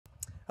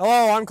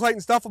Hello, I'm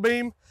Clayton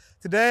Stufflebeam.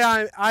 Today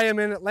I am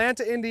in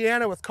Atlanta,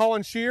 Indiana with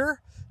Colin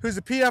Shear, who's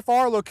the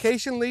PFR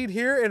location lead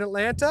here in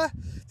Atlanta.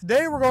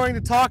 Today we're going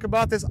to talk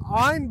about this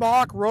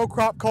Einbo row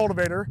crop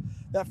cultivator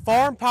that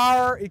Farm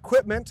Power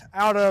equipment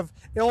out of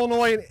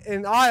Illinois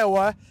and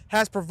Iowa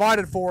has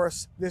provided for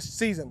us this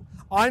season.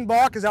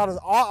 Einbo is out of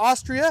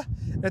Austria,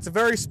 and it's a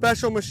very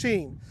special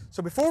machine.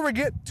 So before we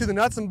get to the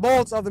nuts and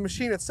bolts of the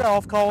machine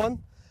itself,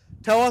 Colin,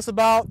 tell us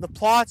about the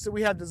plots that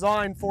we have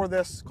designed for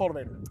this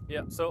cultivator.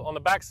 Yeah, so on the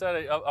back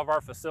side of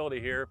our facility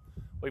here,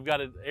 we've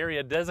got an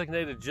area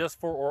designated just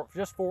for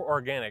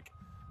organic.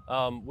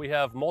 We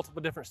have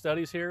multiple different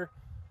studies here.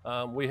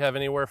 We have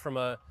anywhere from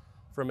a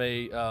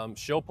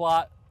show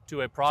plot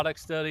to a product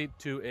study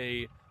to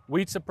a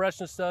weed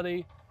suppression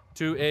study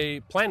to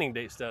a planting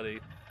date study.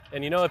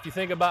 And you know, if you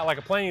think about like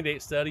a planting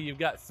date study, you've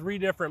got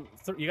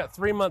you got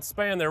 3 month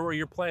span there where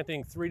you're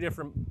planting three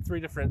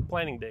different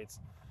planting dates.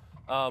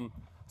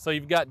 So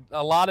you've got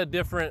a lot of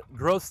different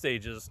growth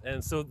stages.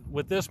 And so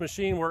with this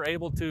machine, we're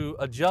able to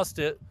adjust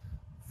it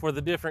for the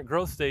different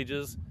growth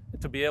stages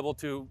to be able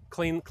to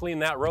clean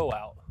that row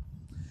out.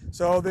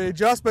 So the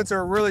adjustments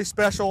are really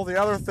special. The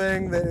other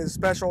thing that is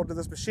special to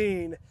this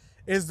machine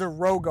is the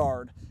row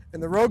guard.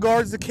 And the row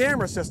guard is the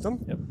camera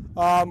system. Yep.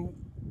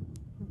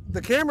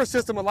 The camera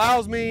system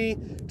allows me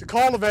to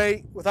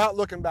cultivate without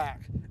looking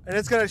back. And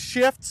it's going to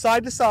shift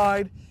side to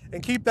side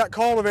and keep that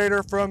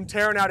cultivator from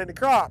tearing out any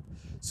crop.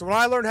 So when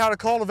I learned how to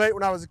cultivate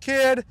when I was a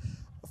kid,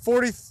 a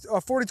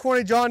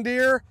 40-20 John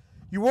Deere,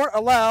 you weren't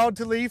allowed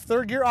to leave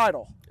third gear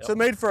idle. Yep. So it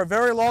made for a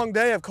very long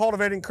day of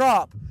cultivating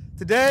crop.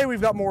 Today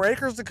we've got more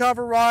acres to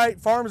cover right,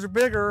 farms are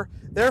bigger,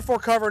 therefore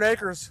covering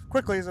acres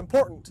quickly is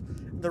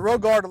important. The row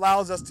guard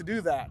allows us to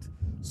do that.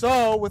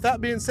 So with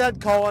that being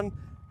said, Colin,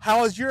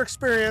 how is your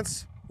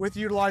experience with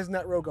utilizing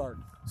that row guard?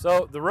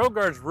 So the row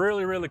guard's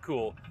really, really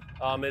cool.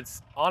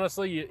 It's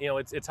honestly, you know,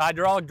 it's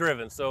hydraulic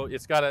driven. So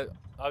it's got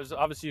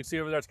obviously you see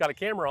over there, it's got a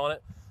camera on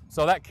it.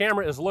 So that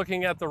camera is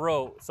looking at the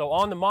row. So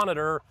on the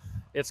monitor,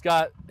 it's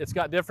got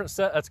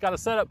a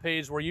setup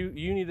page where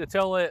you need to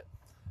tell it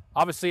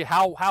obviously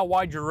how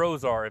wide your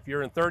rows are. If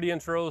you're in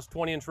 30-inch rows,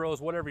 20-inch rows,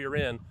 whatever you're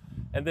in.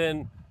 And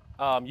then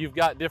you've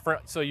got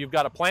you've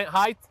got a plant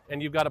height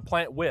and you've got a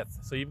plant width.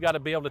 So you've got to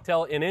be able to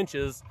tell in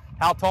inches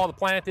how tall the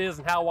plant is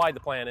and how wide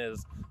the plant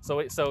is.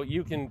 So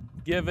you can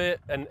give it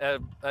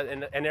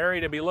an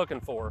area to be looking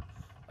for.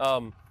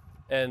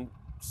 And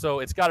so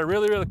it's got a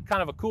really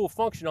kind of a cool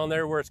function on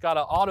there where it's got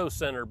an auto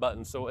center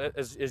button. So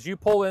as you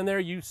pull in there,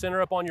 you center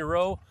up on your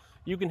row,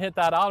 you can hit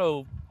that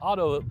auto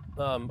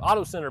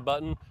center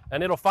button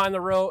and it'll find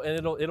the row and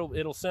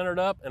it'll center it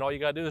up, and all you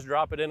gotta do is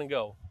drop it in and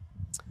go.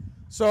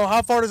 So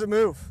how far does it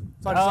move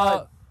side to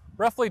side?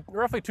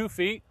 Roughly 2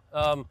 feet.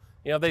 You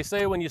know, they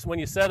say when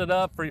you set it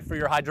up for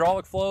your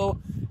hydraulic flow,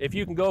 if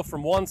you can go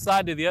from one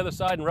side to the other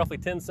side in roughly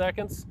 10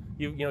 seconds,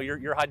 you know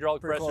your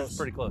hydraulic pressure is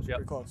pretty close. Yep.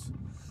 Pretty close.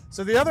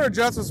 So the other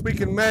adjustments we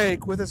can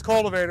make with this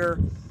cultivator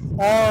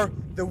are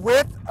the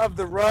width of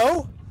the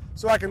row.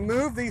 So I can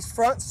move these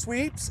front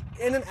sweeps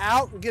in and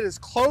out and get as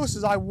close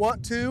as I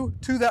want to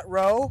that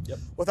row. Yep.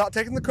 Without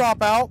taking the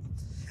crop out.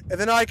 And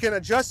then I can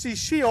adjust these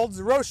shields,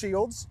 the row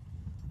shields,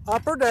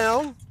 up or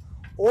down,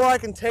 or I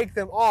can take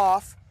them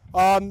off.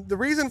 The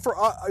reason for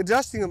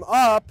adjusting them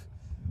up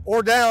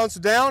or down, so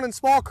down in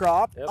small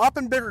crop, yep, up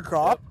in bigger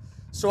crop, yep,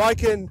 so I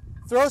can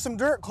throw some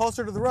dirt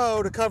closer to the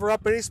row to cover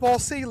up any small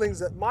seedlings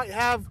that might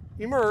have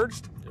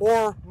emerged, yep,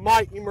 or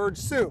might emerge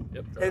soon,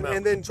 yep,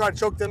 and then try to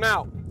choke them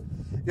out.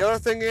 The other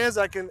thing is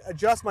I can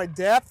adjust my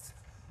depth.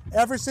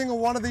 Every single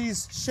one of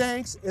these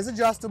shanks is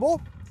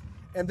adjustable,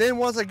 and then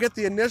once I get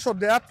the initial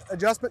depth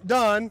adjustment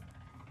done,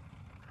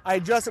 I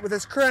adjust it with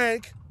this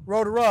crank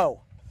row to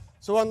row.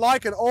 So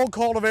unlike an old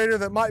cultivator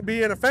that might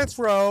be in a fence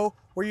row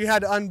where you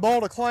had to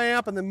unbolt a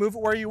clamp and then move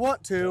it where you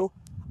want to,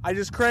 I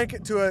just crank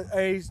it to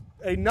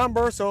a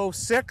number. So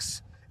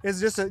 6 is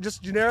just a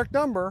generic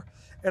number,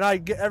 and I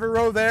get every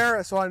row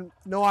there, so I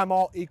know I'm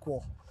all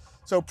equal.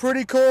 So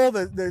pretty cool.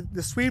 The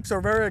sweeps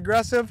are very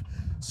aggressive.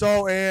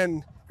 So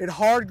in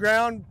hard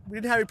ground, we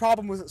didn't have any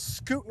problem with it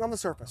scooting on the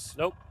surface.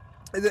 Nope.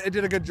 It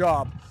did a good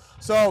job.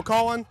 So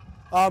Colin,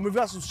 we've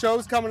got some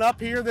shows coming up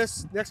here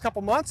this next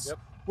couple months. Yep.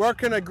 Where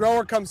can a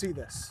grower come see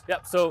this?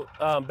 Yep. So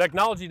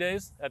Becknology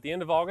Days at the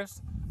end of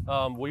August.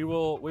 We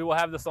will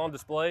have this on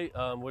display.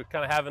 We're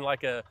kind of having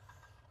like a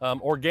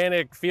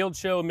organic field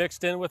show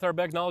mixed in with our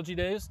Becknology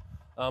Days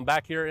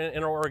back here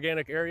in our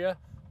organic area.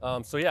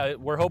 So yeah,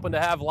 we're hoping to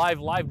have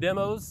live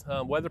demos,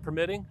 weather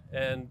permitting,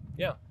 and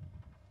yeah.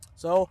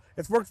 So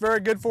it's worked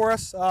very good for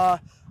us.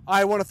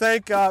 I want to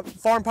thank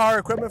Farm Power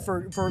Equipment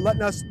for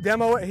letting us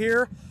demo it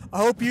here. I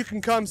hope you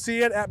can come see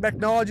it at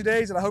Becknology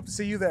Days, and I hope to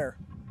see you there.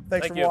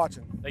 Thanks for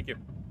watching. Thank you.